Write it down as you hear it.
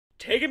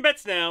taking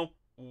bets now.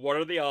 What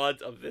are the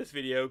odds of this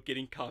video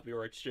getting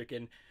copyright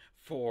stricken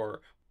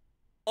for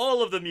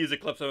all of the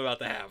music clips I'm about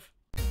to have?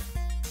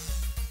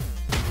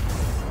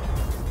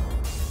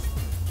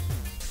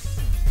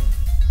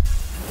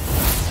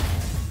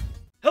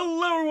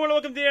 Hello everyone,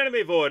 welcome to the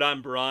Anime Void.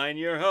 I'm Brian,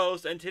 your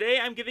host, and today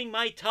I'm giving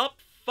my top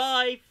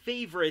 5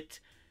 favorite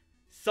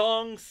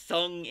songs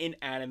sung in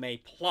anime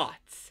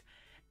plots.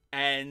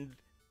 And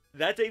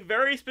that's a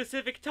very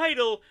specific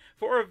title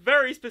for a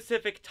very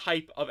specific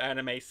type of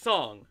anime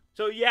song.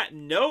 So yeah,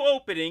 no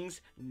openings,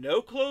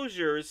 no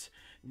closures,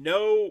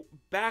 no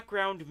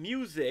background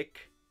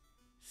music.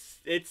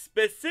 It's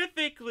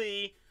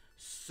specifically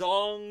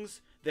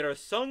songs that are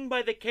sung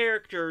by the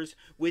characters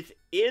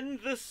within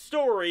the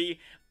story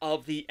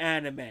of the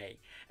anime.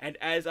 And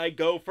as I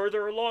go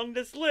further along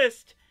this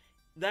list,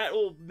 that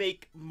will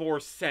make more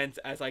sense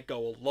as I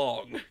go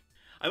along.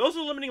 I'm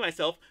also limiting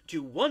myself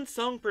to one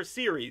song per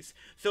series,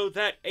 so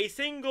that a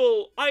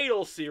single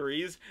idol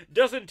series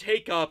doesn't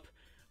take up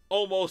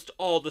almost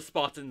all the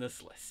spots in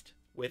this list.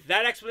 With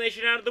that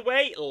explanation out of the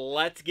way,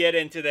 let's get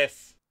into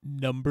this.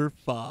 Number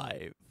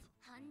 5.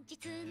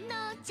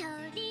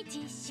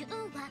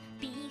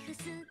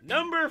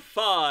 Number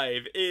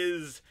 5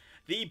 is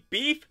the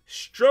Beef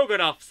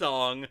Stroganoff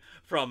song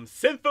from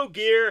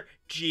Symphogear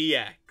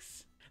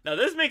GX. Now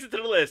this makes it to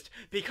the list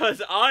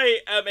because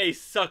I am a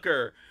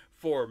sucker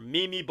for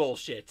memey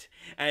bullshit,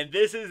 and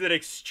this is an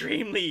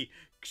extremely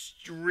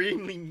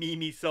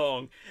memey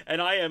song,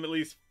 and I am at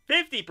least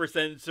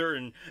 50%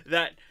 certain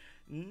that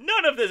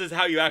none of this is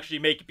how you actually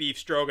make beef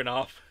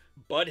stroganoff.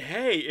 But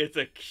hey, it's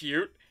a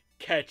cute,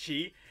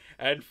 catchy,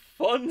 and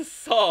fun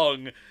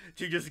song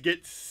to just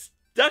get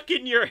stuck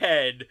in your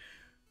head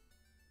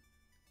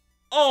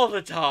all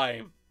the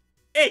time.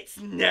 It's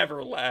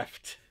never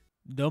left.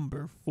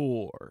 Number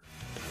 4.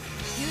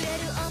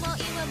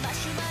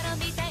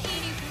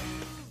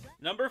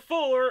 Number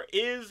 4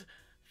 is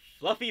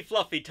Fluffy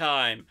Fluffy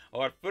Time,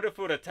 or Fuda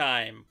Fuda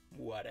Time,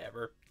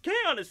 whatever.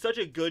 K-On! Is such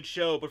a good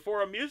show, but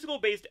for a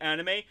musical-based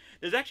anime,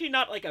 there's actually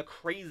not, like, a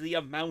crazy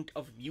amount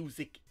of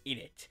music in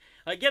it.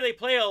 Like, yeah, they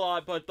play a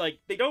lot, but, like,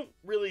 they don't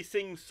really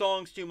sing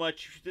songs too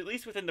much, at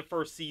least within the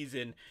first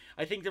season.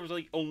 I think there was,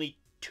 like, only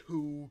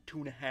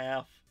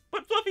 2.5.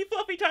 But Fluffy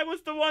Fluffy Time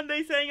was the one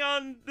they sang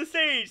on the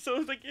stage, so it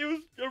was, like, it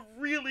was a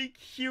really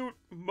cute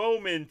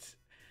moment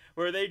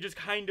where they just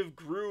kind of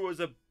grew as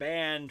a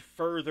band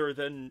further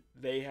than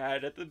they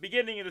had at the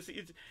beginning of the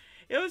season.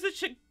 It was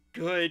such a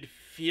good,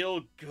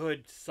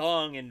 feel-good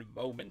song and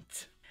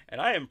moment. And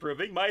I am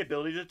proving my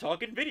ability to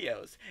talk in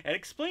videos and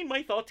explain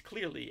my thoughts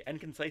clearly and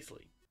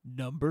concisely.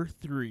 Number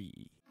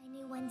 3. I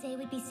knew one day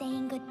we'd be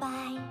saying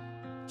goodbye.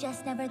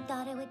 Just never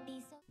thought it would be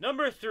so.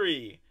 Number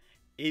 3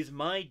 is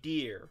My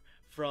Dear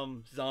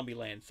from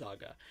Zombieland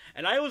Saga.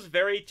 And I was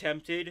very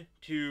tempted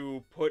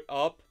to put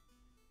up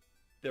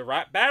the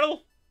rap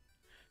battle,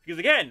 because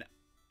again,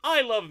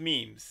 I love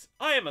memes.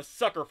 I am a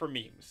sucker for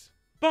memes.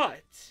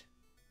 But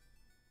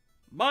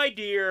My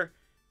Dear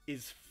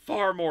is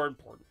far more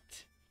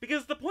important,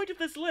 because the point of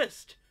this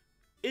list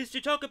is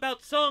to talk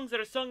about songs that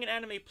are sung in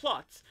anime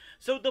plots.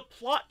 So the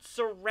plot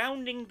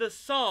surrounding the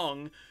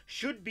song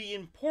should be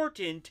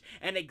important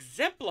and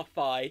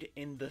exemplified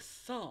in the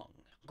song.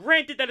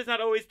 Granted, that is not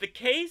always the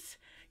case.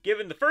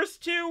 Given the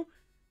first two,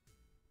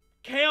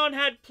 K-On!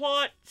 Had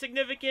plot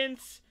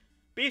significance,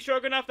 Beef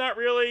Stroganoff not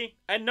really,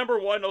 and number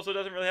 1 also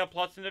doesn't really have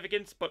plot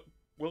significance, but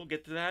we'll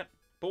get to that.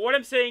 But what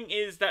I'm saying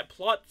is that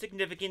plot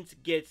significance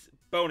gets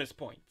bonus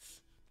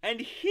points.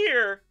 And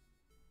here,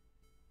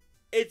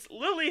 it's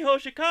Lily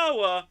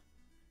Hoshikawa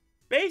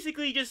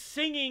basically just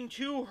singing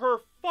to her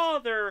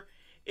father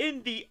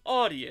in the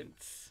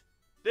audience.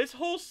 This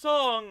whole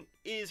song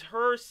is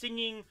her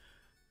singing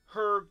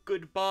her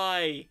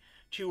goodbye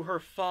to her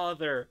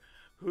father,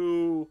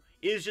 who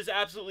is just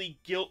absolutely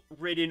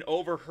guilt-ridden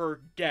over her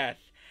death.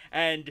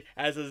 And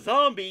as a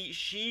zombie,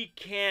 she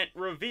can't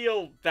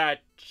reveal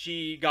that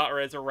she got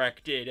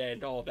resurrected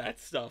and all that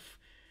stuff.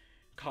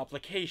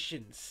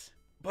 Complications.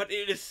 But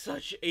it is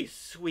such a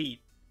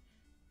sweet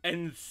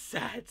and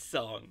sad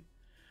song.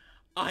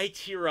 I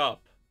tear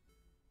up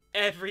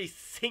every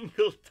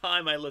single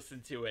time I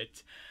listen to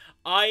it.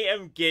 I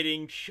am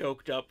getting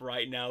choked up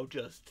right now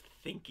just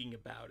thinking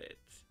about it.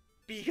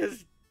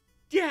 Because,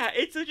 yeah,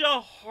 it's such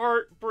a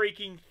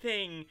heartbreaking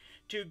thing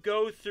to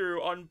go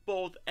through on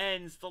both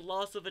ends. The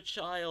loss of a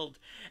child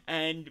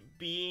and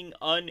being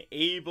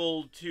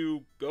unable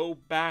to go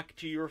back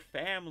to your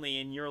family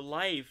and your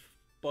life,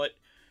 but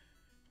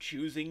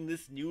choosing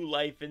this new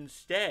life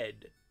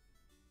instead.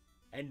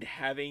 And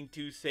having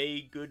to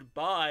say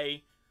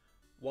goodbye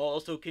while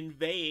also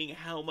conveying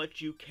how much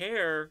you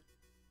care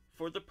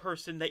for the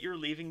person that you're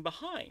leaving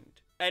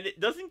behind. And it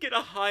doesn't get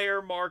a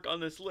higher mark on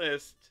this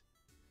list,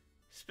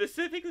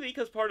 specifically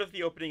because part of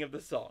the opening of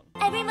the song.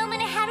 Every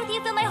moment I had with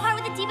you filled my heart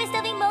with the deepest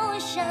of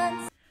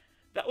emotions.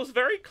 That was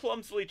very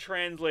clumsily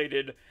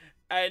translated,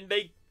 and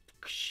they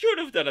should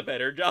have done a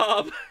better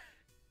job.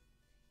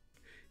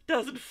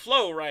 Doesn't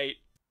flow right.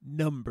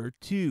 Number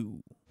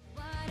 2.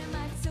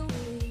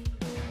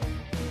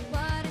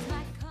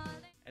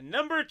 And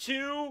number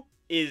 2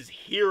 is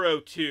Hero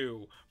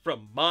 2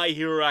 from My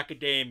Hero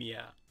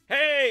Academia.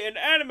 Hey, an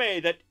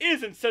anime that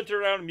isn't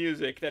centered around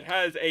music, that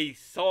has a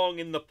song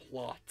in the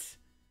plot.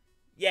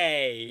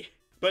 Yay.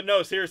 But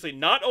no, seriously,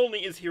 not only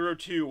is Hero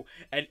 2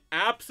 an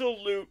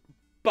absolute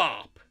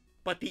bop,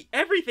 but the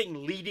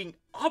everything leading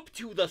up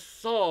to the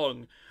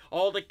song,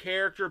 all the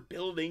character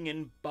building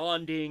and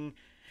bonding,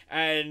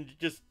 and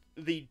just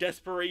the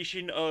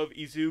desperation of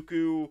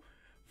Izuku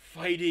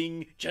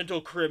fighting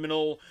Gentle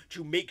Criminal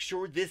to make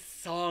sure this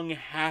song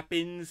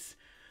happens,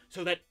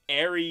 so that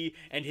Eri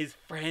and his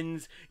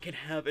friends can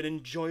have an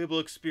enjoyable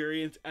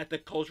experience at the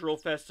cultural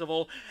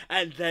festival,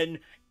 and then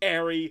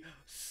Eri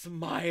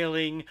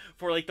smiling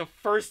for like the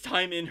first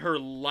time in her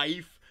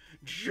life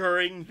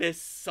during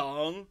this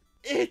song.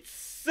 It's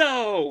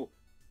so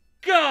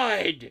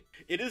good!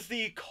 It is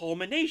the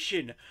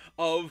culmination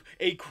of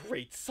a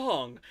great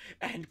song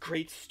and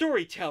great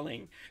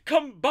storytelling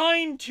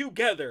combined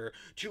together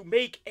to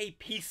make a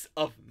piece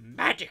of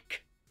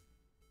magic.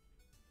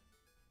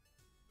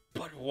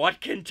 But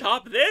what can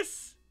top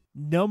this?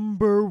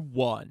 Number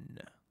 1.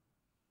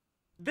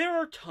 There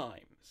are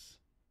times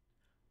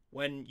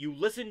when you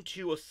listen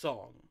to a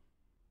song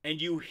and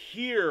you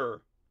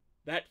hear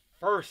that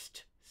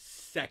first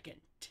second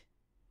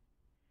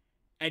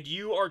and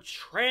you are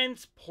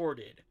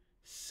transported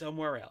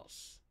somewhere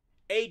else.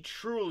 A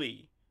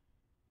truly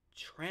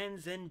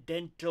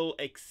transcendental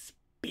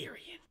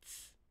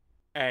experience.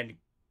 And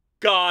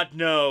God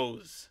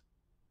knows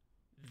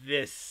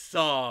this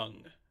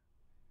song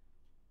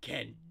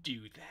can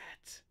do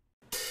that.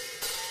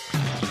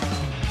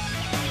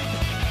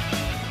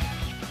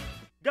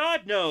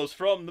 God Knows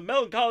from The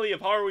Melancholy of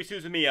Haruhi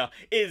Suzumiya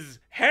is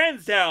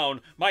hands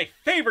down my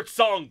favorite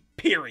song,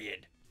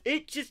 period.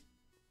 It just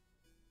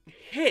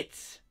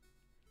hits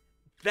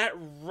that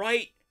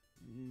right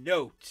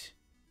note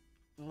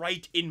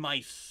right in my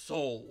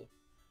soul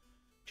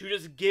to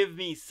just give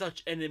me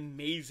such an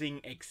amazing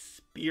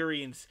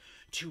experience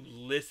to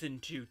listen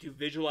to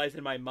visualize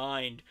in my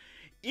mind,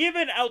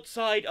 even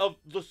outside of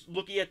just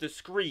looking at the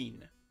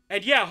screen.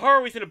 And yeah,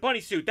 Haruhi's in a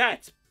bunny suit,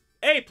 that's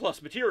A+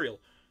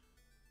 material.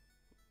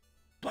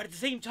 But at the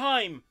same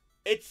time,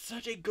 it's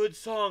such a good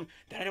song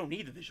that I don't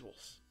need the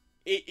visuals.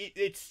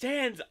 It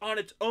stands on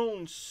its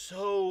own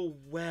so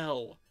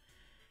well.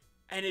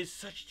 And is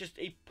such just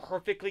a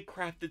perfectly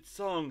crafted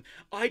song.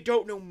 I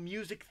don't know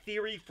music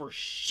theory for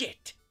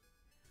shit.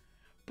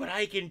 But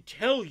I can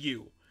tell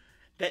you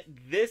that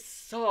this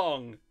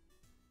song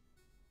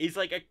is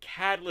like a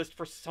catalyst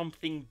for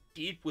something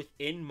deep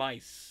within my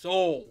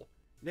soul.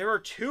 There are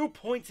 2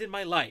 points in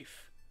my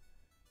life,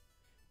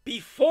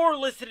 before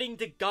listening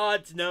to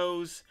God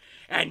Knows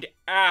and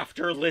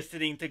after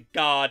listening to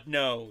God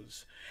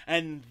Knows,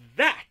 and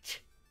that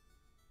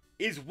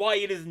is why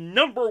it is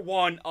number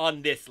 1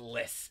 on this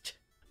list.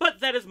 But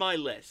that is my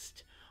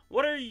list.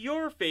 What are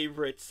your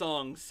favorite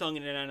songs sung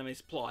in an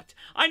anime's plot?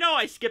 I know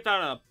I skipped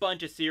out on a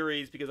bunch of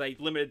series because I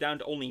limited down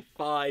to only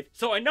 5,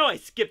 so I know I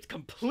skipped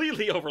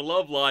completely over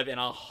Love Live and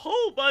a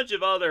whole bunch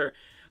of other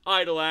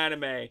idol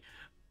anime,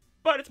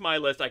 but it's my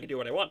list, I can do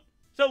what I want.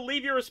 So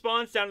leave your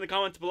response down in the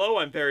comments below,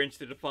 I'm very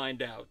interested to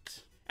find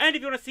out. And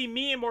if you want to see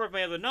me and more of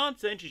my other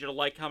nonsense, you should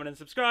like, comment, and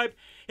subscribe,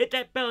 hit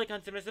that bell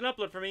icon to miss an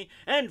upload from me,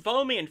 and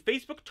follow me on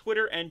Facebook,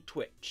 Twitter, and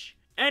Twitch.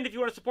 And if you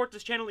want to support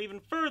this channel even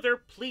further,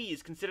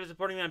 please consider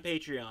supporting me on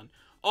Patreon.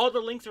 All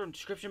the links are in the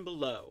description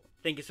below.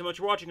 Thank you so much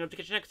for watching, I hope to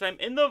catch you next time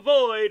in the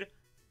void.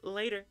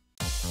 Later.